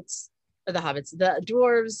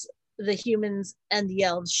dwarves, the humans, and the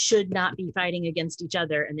elves should not be fighting against each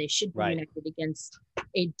other, and they should be united against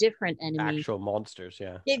a different enemy. Actual monsters,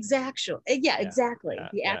 exactly.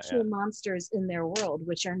 The actual monsters in their world,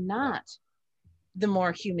 which are not the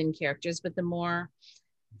more human characters, but the more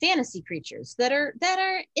fantasy creatures that are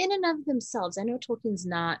in and of themselves. I know Tolkien's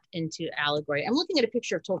not into allegory. I'm looking at a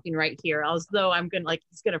picture of Tolkien right here, as though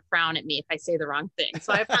he's gonna frown at me if I say the wrong thing.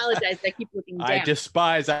 So I apologize. I keep looking down. I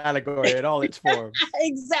despise allegory in all its forms.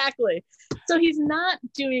 Exactly. So he's not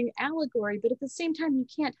doing allegory, but at the same time, you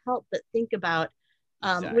can't help but think about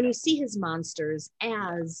when you see his monsters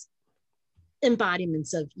as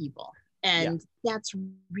embodiments of evil. And that's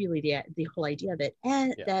really the whole idea of it.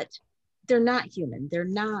 And that they're not human.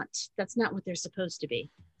 That's not what they're supposed to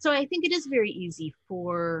be. So I think it is very easy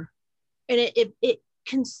and it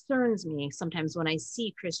concerns me sometimes when I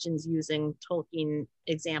see Christians using Tolkien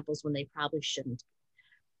examples when they probably shouldn't.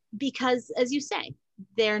 Because as you say,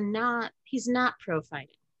 he's not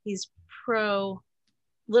pro-fighting. He's pro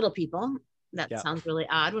little people. That sounds really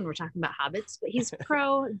odd when we're talking about hobbits, but he's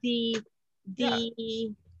pro the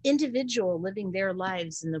individual living their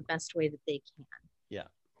lives in the best way that they can. Yeah,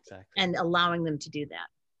 exactly. And allowing them to do that.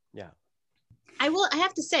 Yeah. I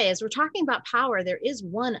have to say, as we're talking about power, there is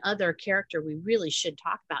one other character we really should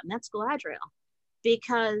talk about, and that's Galadriel.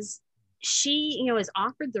 Because she, is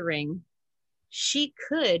offered the ring. She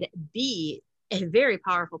could be a very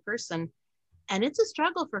powerful person, and it's a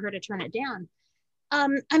struggle for her to turn it down.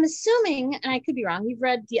 I'm assuming, and I could be wrong, you've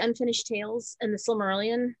read The Unfinished Tales and the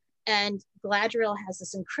Silmarillion, and Galadriel has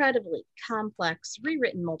this incredibly complex,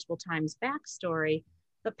 rewritten multiple times backstory.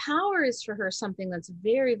 But power is for her something that's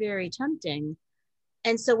very, very tempting.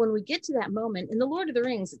 And so when we get to that moment, in The Lord of the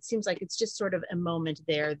Rings, it seems like it's just sort of a moment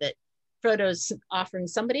there that Frodo's offering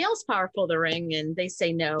somebody else powerful the ring, and they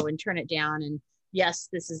say no and turn it down. And yes,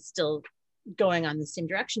 this is still going on the same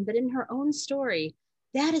direction. But in her own story,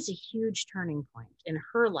 that is a huge turning point in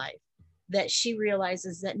her life, that she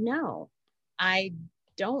realizes that, no, I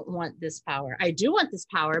don't want this power. I do want this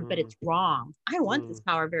power, but it's wrong. I want this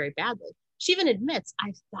power very badly. She even admits,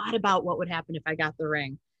 I've thought about what would happen if I got the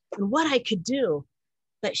ring and what I could do.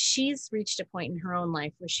 But she's reached a point in her own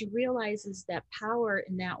life where she realizes that power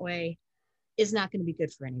in that way is not going to be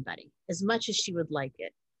good for anybody, as much as she would like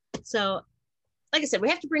it. So, like I said, we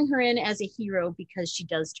have to bring her in as a hero because she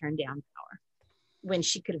does turn down power when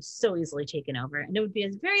she could have so easily taken over. And it would be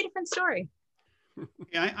a very different story.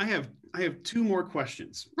 Yeah, I have two more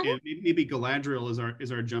questions. And maybe Galadriel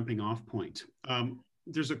is our jumping off point.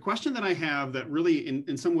 There's a question that I have that really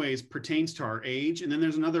in some ways pertains to our age. And then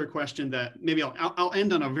there's another question that maybe I'll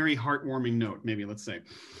end on a very heartwarming note, maybe, let's say.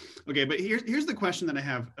 Okay, but here's the question that I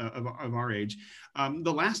have of our age.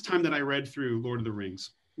 The last time that I read through Lord of the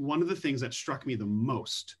Rings, one of the things that struck me the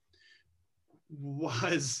most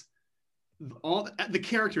was all the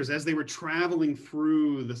characters as they were traveling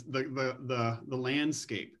through the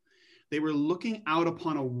landscape. They were looking out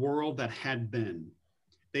upon a world that had been.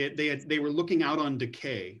 They were looking out on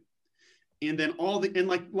decay, and then like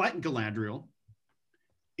Galadriel,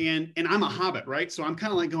 and I'm a hobbit, right? So I'm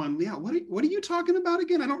kind of like going, yeah, what are you talking about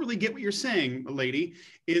again? I don't really get what you're saying, lady.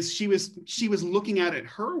 Is she was looking out at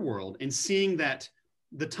her world and seeing that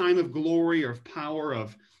the time of glory or of power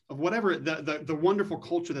of whatever the wonderful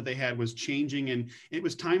culture that they had was changing, and it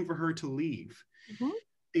was time for her to leave. Mm-hmm.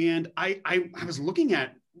 And I was looking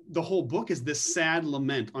at the whole book as this sad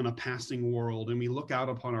lament on a passing world, and we look out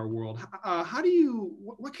upon our world.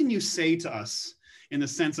 What can you say to us in the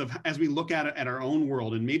sense of, as we look at it at our own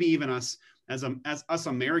world, and maybe even us as us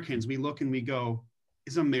Americans, we look and we go,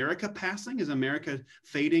 is America passing? Is America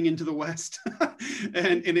fading into the West?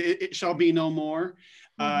 and it shall be no more.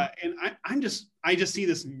 And I just see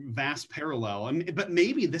this vast parallel. But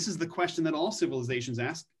maybe this is the question that all civilizations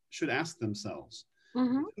should ask themselves.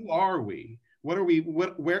 Mm-hmm. Who are we? What are we?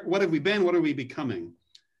 What have we been? What are we becoming?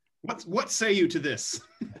 What say you to this?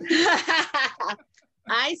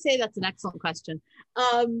 I say that's an excellent question.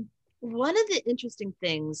 One of the interesting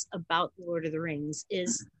things about The Lord of the Rings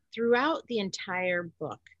is throughout the entire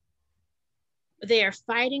book, they are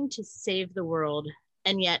fighting to save the world.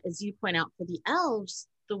 And yet, as you point out, for the elves,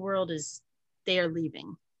 the world they are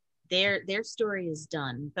leaving. Their story is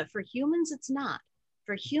done. But for humans, it's not.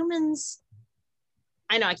 For humans,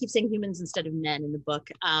 I know I keep saying humans instead of men in the book.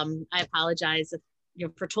 I apologize if,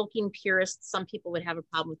 for Tolkien purists, some people would have a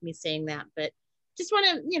problem with me saying that, but just want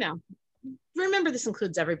to, remember this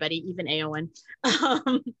includes everybody, even Eowyn.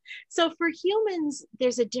 So for humans,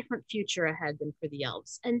 there's a different future ahead than for the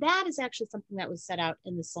elves. And that is actually something that was set out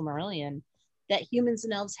in the Silmarillion, that humans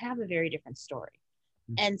and elves have a very different story.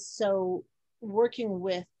 Mm-hmm. And so working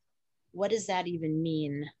with, what does that even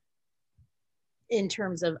mean in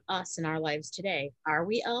terms of us in our lives today? Are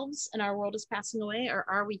we elves and our world is passing away? Or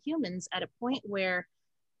are we humans at a point where,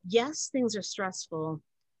 yes, things are stressful,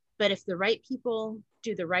 but if the right people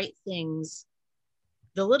do the right things,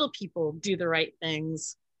 the little people do the right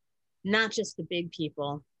things, not just the big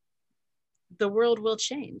people, the world will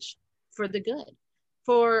change for the good.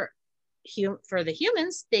 For the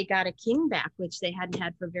humans, they got a king back, which they hadn't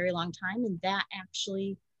had for a very long time. And that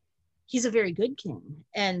actually, he's a very good king,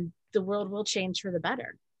 and the world will change for the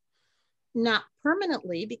better. Not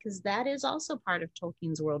permanently, because that is also part of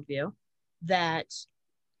Tolkien's worldview, that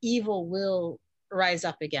evil will rise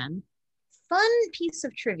up again. Fun piece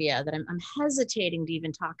of trivia that I'm hesitating to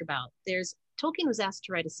even talk about. Tolkien was asked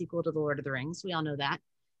to write a sequel to The Lord of the Rings. We all know that.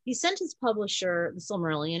 He sent his publisher The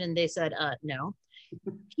Silmarillion, and they said, no.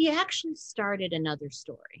 He actually started another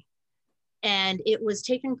story. And it was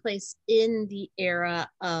taking place in the era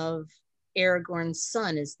of Aragorn's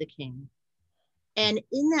son as the king. And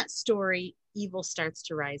in that story, evil starts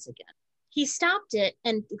to rise again. He stopped it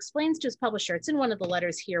and explains to his publisher, it's in one of the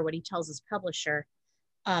letters here, what he tells his publisher,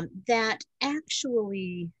 that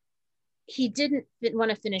actually he didn't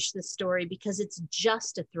want to finish the story because it's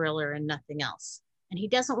just a thriller and nothing else. And he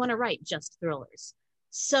doesn't want to write just thrillers.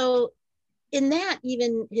 So in that,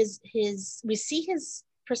 even we see his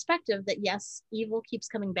perspective that yes, evil keeps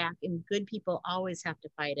coming back and good people always have to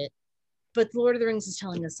fight it. But The Lord of the Rings is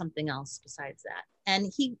telling us something else besides that.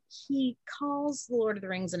 And he calls The Lord of the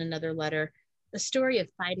Rings in another letter the story of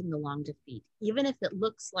fighting the long defeat. Even if it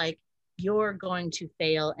looks like you're going to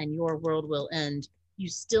fail and your world will end, you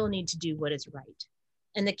still need to do what is right.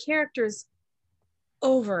 And the characters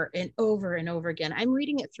over and over and over again, I'm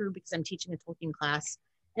reading it through because I'm teaching a Tolkien class.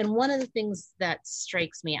 And one of the things that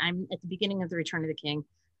strikes me, I'm at the beginning of The Return of the King.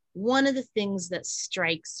 One of the things that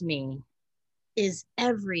strikes me is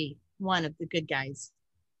every one of the good guys,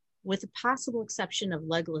 with the possible exception of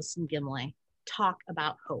Legolas and Gimli, talk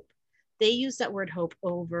about hope. They use that word hope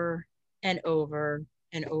over and over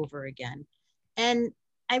and over again. And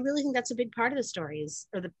I really think that's a big part of the stories,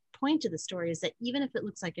 or the point of the story is that even if it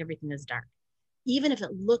looks like everything is dark, even if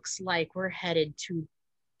it looks like we're headed to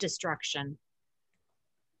destruction,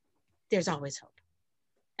 there's always hope.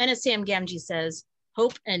 And as Sam Gamgee says,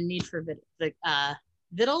 hope and need for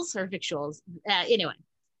victuals or victuals. Anyway,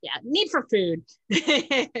 yeah, need for food.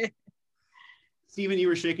 Stephen, you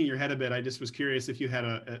were shaking your head a bit. I just was curious if you had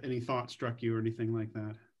any thought struck you or anything like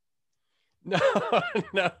that.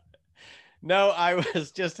 No. I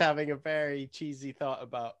was just having a very cheesy thought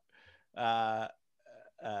about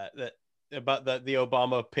the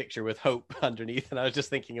Obama picture with hope underneath, and I was just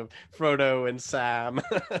thinking of Frodo and Sam.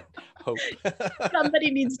 Hope. Somebody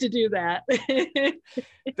needs to do that.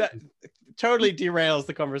 That totally derails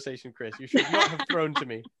the conversation, Chris. You should not have thrown to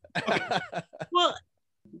me. Well,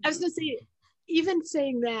 I was going to say, even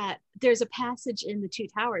saying that, there's a passage in The Two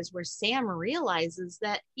Towers where Sam realizes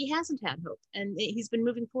that he hasn't had hope, and he's been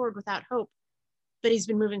moving forward without hope, but he's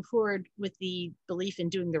been moving forward with the belief in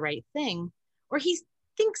doing the right thing, or he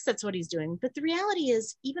thinks that's what he's doing. But the reality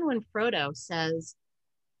is, even when Frodo says,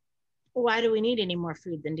 why do we need any more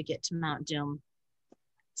food than to get to Mount Doom?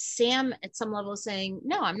 Sam, at some level, is saying,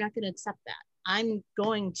 no, I'm not going to accept that. I'm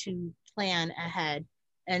going to plan ahead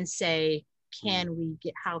and say,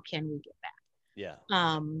 how can we get back? Yeah.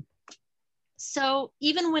 So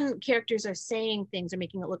even when characters are saying things or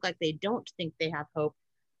making it look like they don't think they have hope,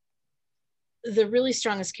 the really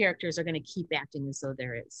strongest characters are going to keep acting as though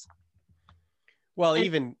there is. Well,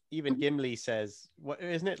 even Gimli says, what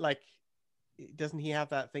isn't it like? Doesn't he have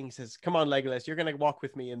that thing? He says, "Come on, Legolas, you're going to walk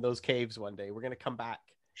with me in those caves one day. We're going to come back."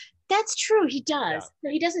 That's true. He does.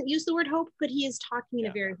 Yeah. He doesn't use the word hope, but he is talking in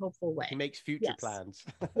a very hopeful way. He makes future plans.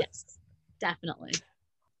 Yes, definitely.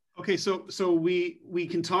 Okay, so we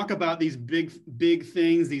can talk about these big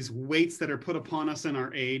things, these weights that are put upon us in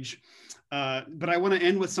our age. But I want to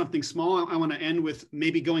end with something small. I want to end with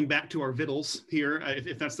maybe going back to our victuals here,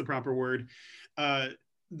 if that's the proper word.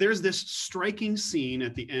 There's this striking scene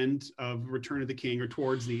at the end of Return of the King, or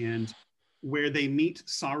towards the end, where they meet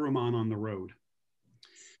Saruman on the road.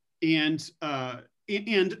 And I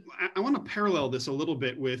want to parallel this a little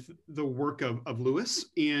bit with the work of Lewis.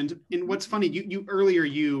 And what's funny, you earlier,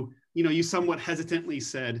 you somewhat hesitantly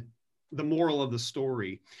said the moral of the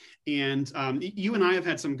story. And you and I have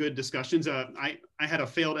had some good discussions. I had a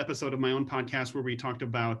failed episode of my own podcast where we talked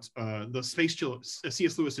about the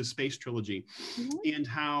C.S. Lewis's Space Trilogy, and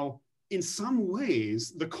how in some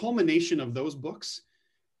ways the culmination of those books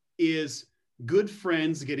is good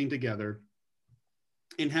friends getting together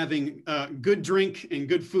and having good drink and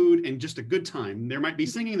good food and just a good time. There might be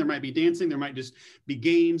singing, there might be dancing, there might just be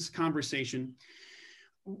games, conversation.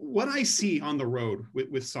 What I see on the road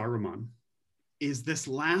with Saruman is this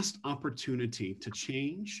last opportunity to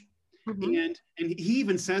change And he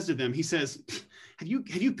even says to them, he says, have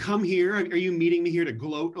you come here? Are you meeting me here to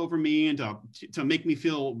gloat over me and to make me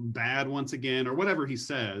feel bad once again, or whatever he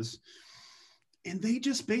says? And they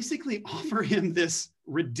just basically offer him this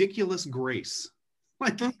ridiculous grace.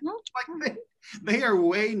 They are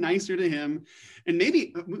way nicer to him. And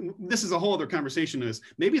maybe this is a whole other conversation, is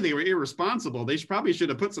maybe they were irresponsible. They probably should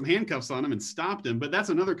have put some handcuffs on him and stopped him, but that's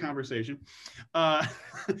another conversation.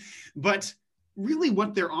 But really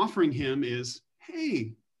what they're offering him is,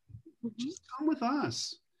 hey, just come with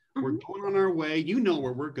us. We're going on our way. You know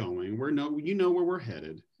where we're going. You know where we're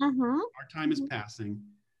headed. Our time is passing.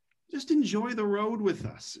 Just enjoy the road with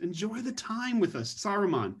us. Enjoy the time with us.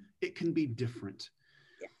 Saruman, it can be different.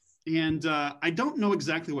 Yes. And I don't know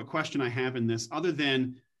exactly what question I have in this, other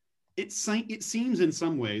than it seems in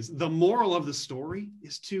some ways the moral of the story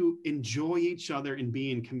is to enjoy each other and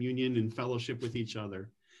be in communion and fellowship with each other.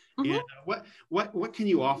 And what can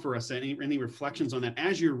you offer us? Any reflections on that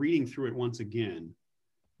as you're reading through it once again?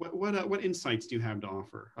 What insights do you have to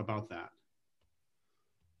offer about that?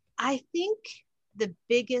 I think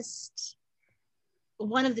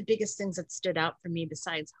one of the biggest things that stood out for me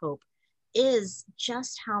besides hope is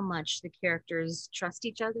just how much the characters trust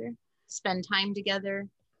each other, spend time together,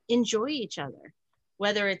 enjoy each other.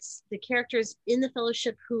 Whether it's the characters in the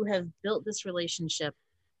fellowship who have built this relationship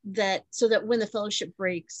so that when the fellowship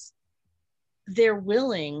breaks, they're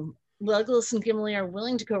willing, Legolas and Gimli are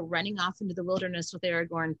willing to go running off into the wilderness with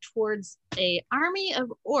Aragorn towards an army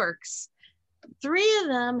of orcs. 3 of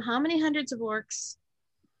them, how many hundreds of orcs?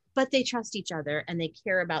 But they trust each other and they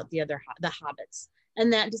care about the hobbits.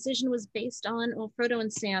 And that decision was based on, Frodo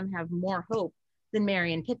and Sam have more hope than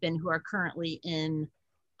Merry and Pippin, who are currently in,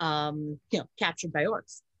 captured by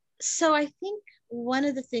orcs. So I think one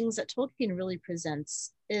of the things that Tolkien really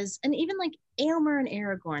presents is, and even like Éomer and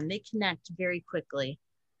Aragorn, they connect very quickly.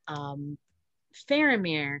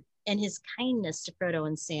 Faramir and his kindness to Frodo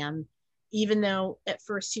and Sam, even though at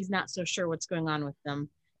first he's not so sure what's going on with them.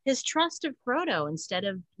 His trust of Frodo, instead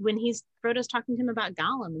of when Frodo's talking to him about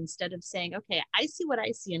Gollum, instead of saying, okay, I see what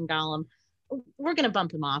I see in Gollum, we're going to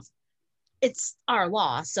bump him off. It's our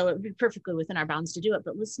law, so it would be perfectly within our bounds to do it.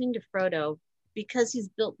 But listening to Frodo, because he's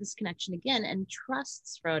built this connection again and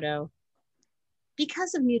trusts Frodo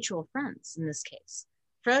because of mutual friends in this case.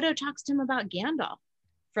 Frodo talks to him about Gandalf.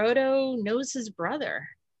 Frodo knows his brother.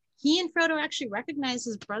 He and Frodo actually recognize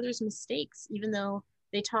his brother's mistakes, even though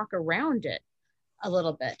they talk around it a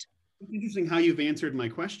little bit. It's interesting how you've answered my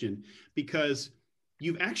question, because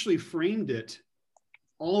you've actually framed it,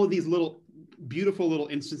 all of these beautiful little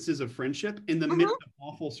instances of friendship in the midst of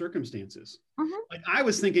awful circumstances. Like I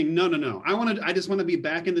was thinking, no. I just want to be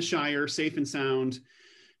back in the Shire, safe and sound,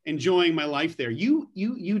 enjoying my life there. You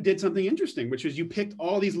did something interesting, which is you picked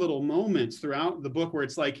all these little moments throughout the book where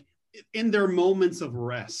it's like, in their moments of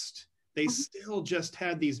rest, they still just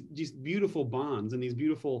had these beautiful bonds and these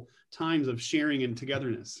beautiful times of sharing and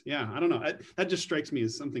togetherness. Yeah, I don't know. That just strikes me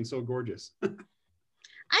as something so gorgeous. I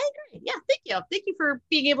agree. Yeah, thank you. Thank you for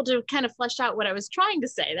being able to kind of flesh out what I was trying to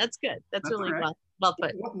say. That's good. That's really right. well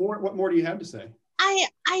put. What more do you have to say? I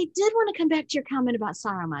did want to come back to your comment about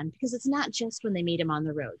Saruman, because it's not just when they meet him on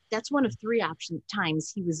the road. That's one of 3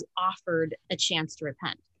 times he was offered a chance to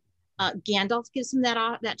repent. Gandalf gives him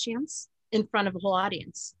that chance in front of a whole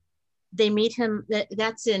audience. They meet him.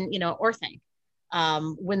 That's in Orthanc,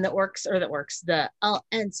 when the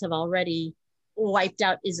Ents have already wiped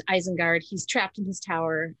out Isengard. He's trapped in his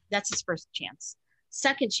tower. That's his first chance.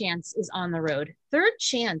 Second chance is on the road. Third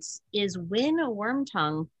chance is when a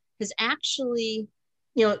Wormtongue has actually,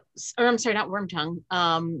 not Wormtongue.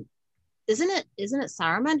 Isn't it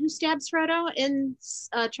Saruman who stabs Frodo and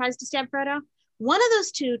tries to stab Frodo? One of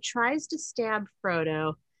those 2 tries to stab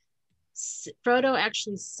Frodo. Frodo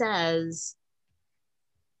actually says,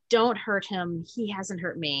 don't hurt him. He hasn't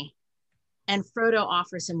hurt me. And Frodo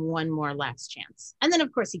offers him one more last chance. And then,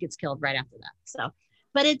 of course, he gets killed right after that. So,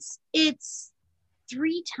 but it's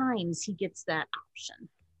 3 times he gets that option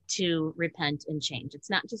to repent and change. It's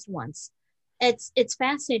not just once. It's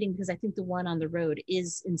fascinating, because I think the one on the road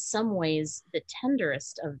is in some ways the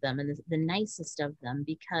tenderest of them and the nicest of them,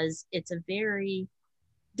 because there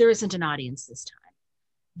isn't an audience this time.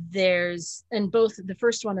 In both the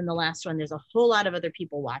first one and the last one, there's a whole lot of other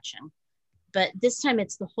people watching. But this time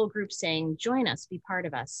it's the whole group saying, join us, be part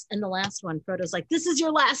of us. And the last one, Frodo's like, this is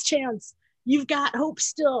your last chance. You've got hope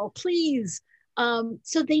still, please.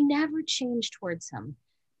 So they never change towards him.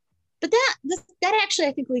 But that actually,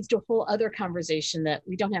 I think, leads to a whole other conversation that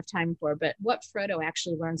we don't have time for, but what Frodo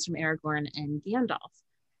actually learns from Aragorn and Gandalf.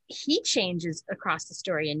 He changes across the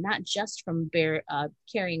story, and not just from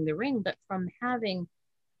carrying the ring, but from having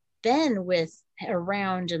been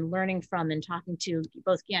around and learning from and talking to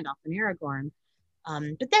both Gandalf and Aragorn.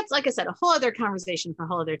 But that's, like I said, a whole other conversation for a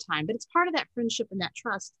whole other time. But it's part of that friendship and that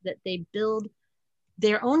trust that they build.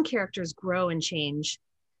 Their own characters grow and change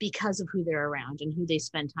because of who they're around and who they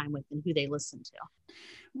spend time with and who they listen to.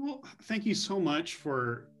 Well, thank you so much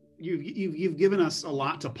for you've given us a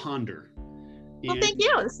lot to ponder. Well, thank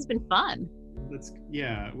you. This has been fun.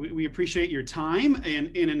 We appreciate your time,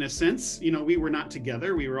 and in a sense, we were not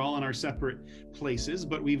together. We were all in our separate places,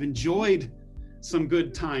 but we've enjoyed some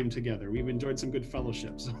good time together. We've enjoyed some good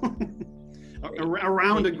fellowships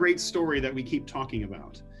around a great story that we keep talking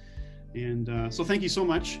about. And so thank you so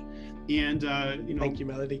much. And thank you,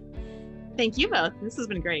 Melody. Thank you both. This has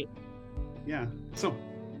been great. Yeah. So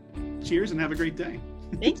cheers and have a great day.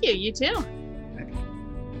 Thank you. You too.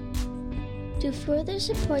 To further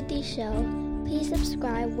support the show, please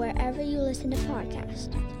subscribe wherever you listen to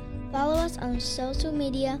podcasts. Follow us on social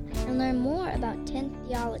media and learn more about 10th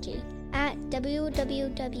Theology at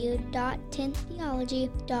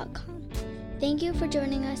www.10ththeology.com. Thank you for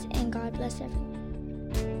joining us, and God bless everyone.